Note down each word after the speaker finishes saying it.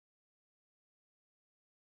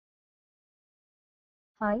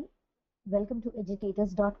Hi, welcome to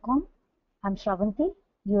educators.com. I'm Shravanti,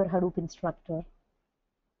 your Hadoop instructor.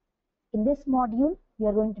 In this module, we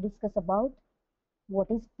are going to discuss about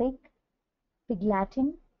what is pig, pig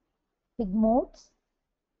Latin, pig modes,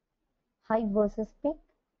 Hive versus pig,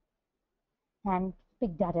 and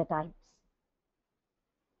pig data types.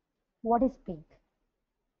 What is pig?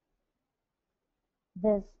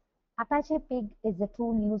 This Apache Pig is a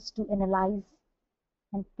tool used to analyze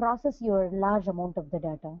and process your large amount of the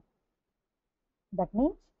data. That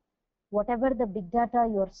means whatever the big data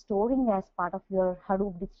you're storing as part of your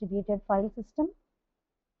Hadoop distributed file system,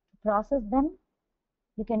 to process them,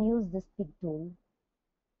 you can use this pig tool.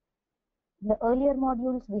 In the earlier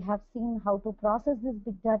modules, we have seen how to process this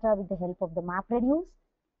big data with the help of the MapReduce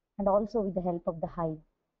and also with the help of the Hive.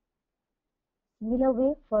 Similar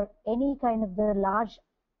way, for any kind of the large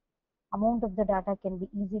amount of the data can be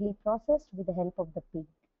easily processed with the help of the pig.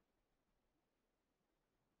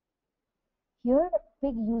 Here,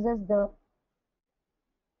 pig uses the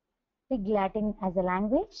pig Latin as a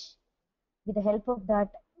language. With the help of that,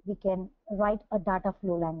 we can write a data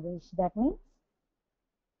flow language. That means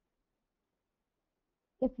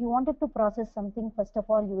if you wanted to process something, first of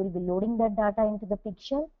all, you will be loading that data into the pig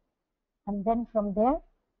shell, and then from there,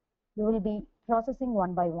 you will be processing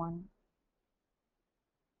one by one.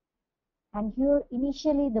 And here,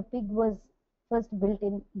 initially, the pig was first built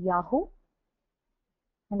in Yahoo,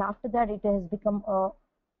 and after that, it has become a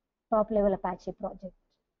top-level Apache project.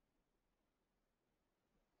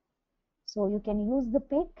 So you can use the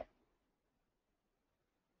pig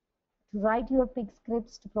to write your pig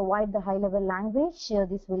scripts to provide the high-level language.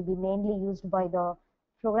 This will be mainly used by the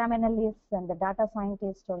program analysts and the data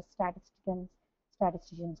scientists or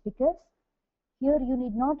statisticians, because here you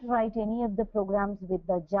need not write any of the programs with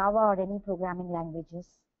the Java or any programming languages.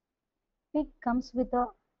 Pig comes with a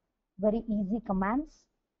very easy commands.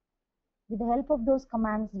 With the help of those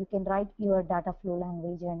commands, you can write your data flow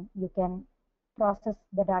language and you can process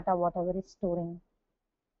the data whatever is storing.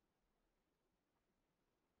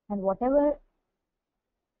 And whatever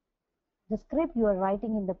the script you are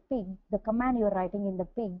writing in the pig, the command you are writing in the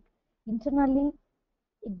pig, internally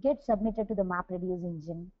it gets submitted to the MapReduce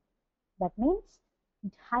engine. That means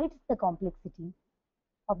it hides the complexity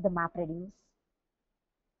of the MapReduce.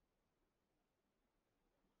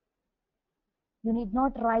 You need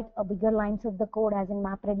not write a bigger lines of the code as in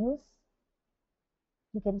MapReduce.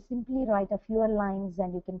 You can simply write a fewer lines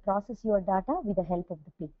and you can process your data with the help of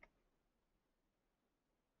the pig.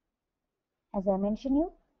 As I mentioned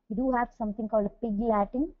you, we do have something called a pig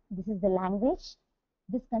Latin. This is the language.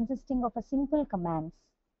 This consisting of a simple commands.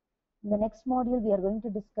 In the next module, we are going to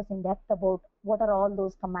discuss in depth about what are all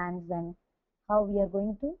those commands and how we are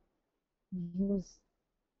going to use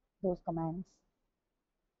those commands.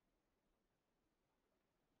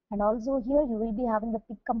 And also here you will be having the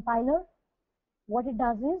pig compiler. What it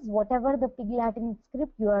does is, whatever the pig Latin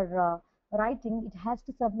script you are writing, it has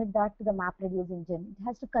to submit that to the MapReduce engine. It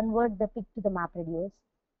has to convert the pig to the MapReduce.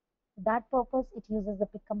 For that purpose, it uses the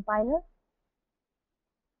pig compiler.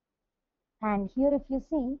 And here if you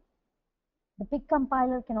see, the pig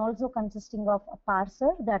compiler can also consisting of a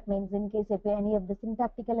parser. That means in case if any of the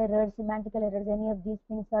syntactical errors, semantical errors, any of these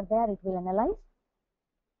things are there, it will analyze.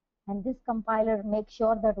 And this compiler makes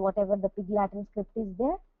sure that whatever the pig Latin script is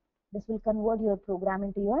there, this will convert your program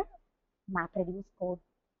into your MapReduce code.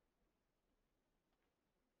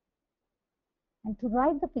 And to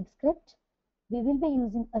write the pig script, we will be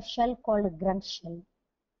using a shell called a grunt shell.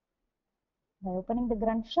 By opening the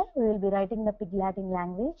grunt shell, we will be writing the pig Latin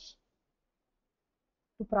language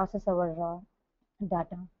to process our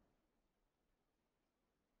data.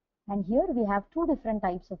 And here we have two different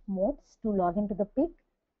types of modes to log into the pig.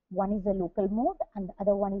 One is the local mode and the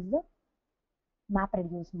other one is the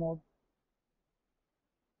MapReduce mode.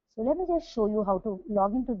 So let me just show you how to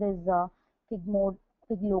log into this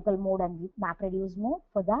pig local mode and MapReduce mode.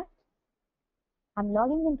 For that, I'm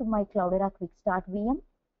logging into my Cloudera Quick Start VM.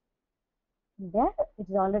 There, pig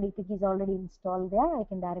is already installed there. I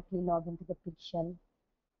can directly log into the pig shell.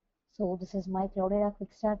 So this is my Cloudera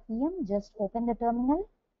Quick Start VM. Just open the terminal,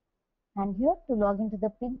 and here to log into the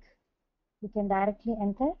pig, you can directly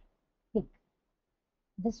enter pig.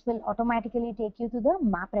 This will automatically take you to the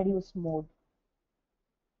MapReduce mode.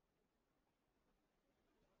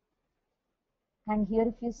 And here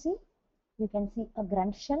if you see, you can see a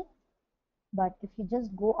grunt shell. But if you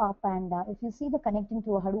just go up and if you see the connecting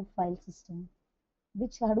to a Hadoop file system,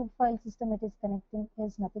 which Hadoop file system it is connecting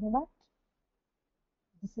is nothing but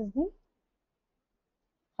this is the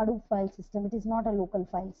Hadoop file system. It is not a local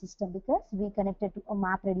file system because we connected to a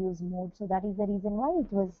MapReduce mode. So that is the reason why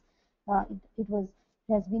it was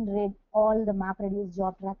has been read all the MapReduce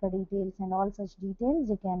job tracker details and all such details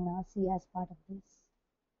you can see as part of this.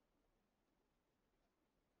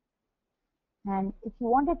 And if you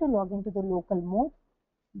wanted to log into the local mode,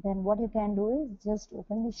 then what you can do is just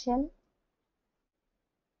open the shell.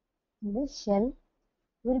 In this shell,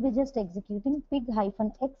 we will be just executing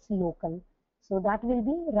pig-x local. So that will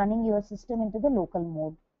be running your system into the local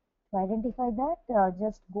mode. To identify that,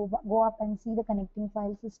 just go up and see the connecting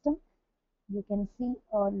file system. You can see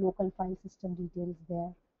local file system details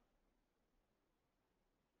there.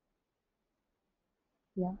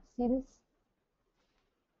 Yeah, see this?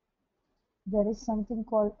 There is something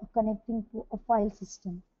called connecting to a file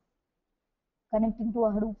system. Connecting to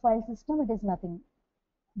a Hadoop file system, it is nothing.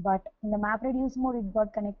 But in the MapReduce mode, it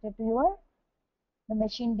got connected to your the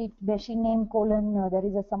machine name colon. There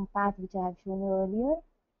is some path which I have shown you earlier.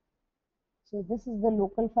 So this is the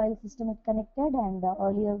local file system it connected, and the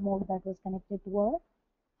earlier mode that was connected to a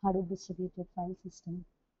Hadoop distributed file system.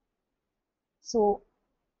 So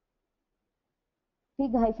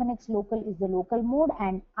pig-x local is the local mode,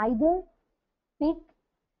 and either pig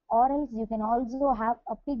or else you can also have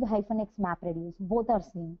a pig-x MapReduce. Both are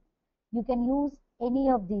same. You can use any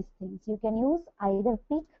of these things. You can use either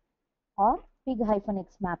pig or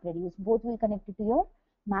pig-x MapReduce. Both will connect it to your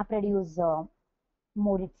MapReduce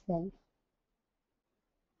mode itself.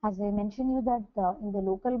 As I mentioned you that in the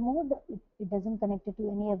local mode, it doesn't connect it to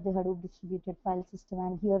any of the Hadoop distributed file system,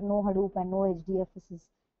 and here no Hadoop and no HDFS is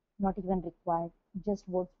not even required. It just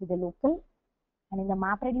works with the local. And in the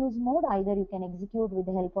MapReduce mode, either you can execute with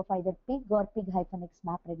the help of either pig or pig-x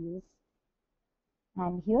MapReduce.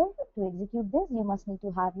 And here, to execute this, you must need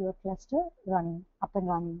to have your cluster running, up and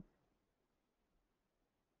running.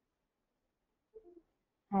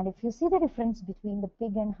 And if you see the difference between the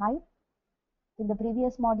pig and Hive, in the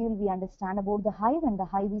previous module, we understand about the Hive, and the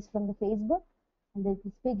Hive is from the Facebook, and this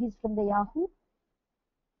pig is from the Yahoo.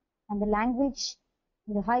 And the language,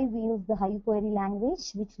 in the Hive, we use the Hive query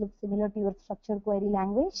language, which looks similar to your structured query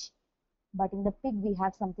language. But in the pig, we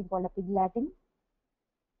have something called a pig Latin.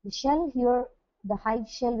 The shell here, the Hive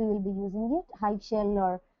shell, we will be using it. Hive shell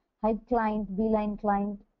or Hive client, Beeline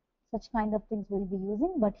client, such kind of things we'll be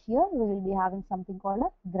using. But here, we will be having something called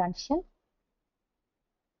a grunt shell.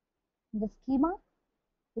 The schema,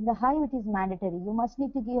 in the Hive, it is mandatory. You must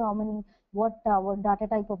need to give how many, what data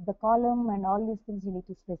type of the column, and all these things you need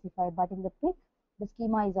to specify. But in the pig, the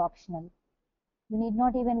schema is optional. You need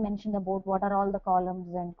not even mention about what are all the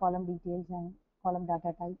columns and column details and column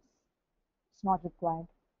data types. It's not required.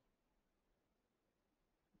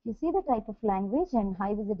 You see the type of language, and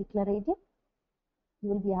Hive is a declarative. You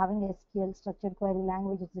will be having SQL structured query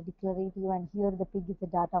language, it's a declarative, and here the pig is the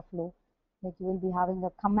data flow. Like you will be having the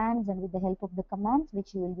commands, and with the help of the commands,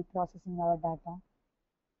 which you will be processing our data.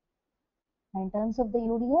 And in terms of the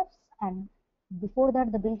UDFs, and before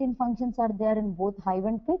that, the built-in functions are there in both Hive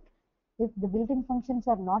and pig. If the built-in functions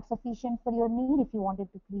are not sufficient for your need, if you wanted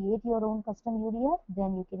to create your own custom UDF,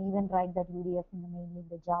 then you can even write that UDF in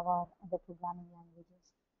the Java or other programming languages.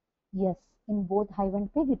 Yes, in both Hive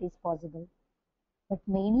and pig, it is possible. But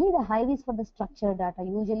mainly the Hive is for the structured data.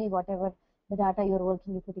 Usually whatever the data you're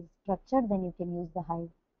working, if it is structured, then you can use the Hive.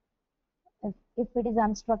 If it is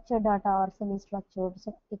unstructured data or semi-structured,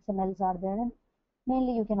 so XMLs are there, and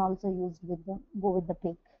mainly you can also use go with the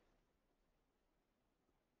pig.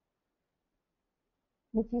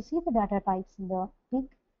 If you see the data types in the pig,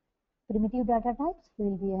 primitive data types, we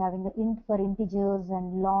will be having the int for integers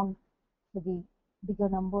and long for the bigger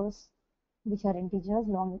numbers, which are integers,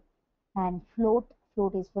 long, and float.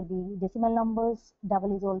 Float is for the decimal numbers.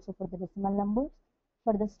 Double is also for the decimal numbers.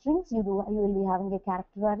 For the strings, you will be having a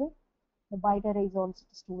character array. The byte array is also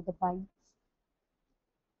to store the bytes.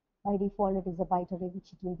 By default, it is a byte array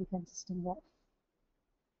which it will be consisting of.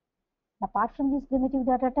 Apart from these primitive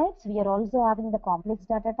data types, we are also having the complex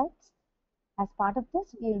data types. As part of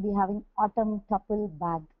this, we will be having atom, tuple,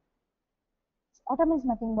 bag. So, atom is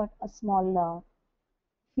nothing but a small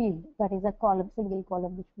field, that is a column, single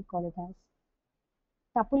column, which we call it as.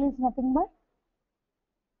 Tuple is nothing but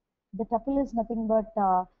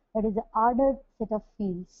that is an ordered set of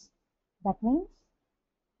fields. That means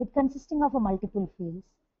it consisting of a multiple fields.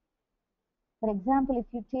 For example, if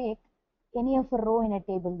you take any of a row in a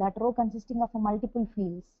table, that row consisting of a multiple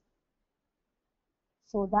fields,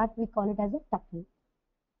 so that we call it as a tuple.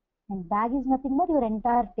 And bag is nothing but your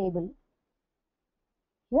entire table.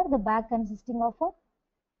 Here the bag consisting of a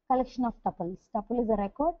collection of tuples. Tuple is a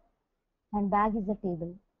record and bag is a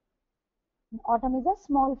table. And atom is a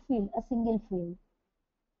small field, a single field.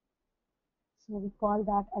 So we call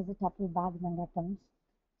that as a tuple, bags and atoms.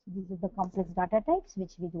 So these are the complex data types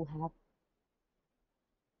which we do have.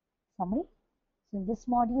 summary. So in this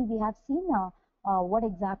module, we have seen what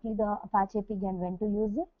exactly the Apache Pig and when to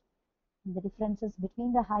use it, and the differences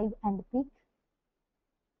between the Hive and the Pig.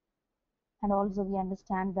 And also we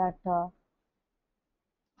understand that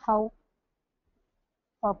how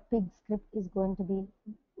a Pig script is going to be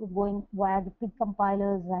going via the Pig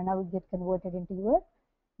compilers and how it gets converted into your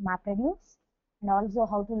MapReduce, and also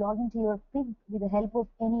how to log into your Pig with the help of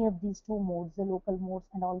any of these two modes, the local modes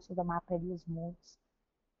and also the MapReduce modes.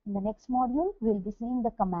 In the next module, we'll be seeing the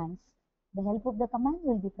commands. The help of the commands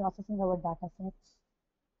will be processing our data sets.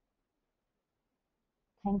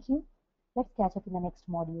 Thank you. Let's catch up in the next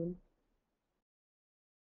module.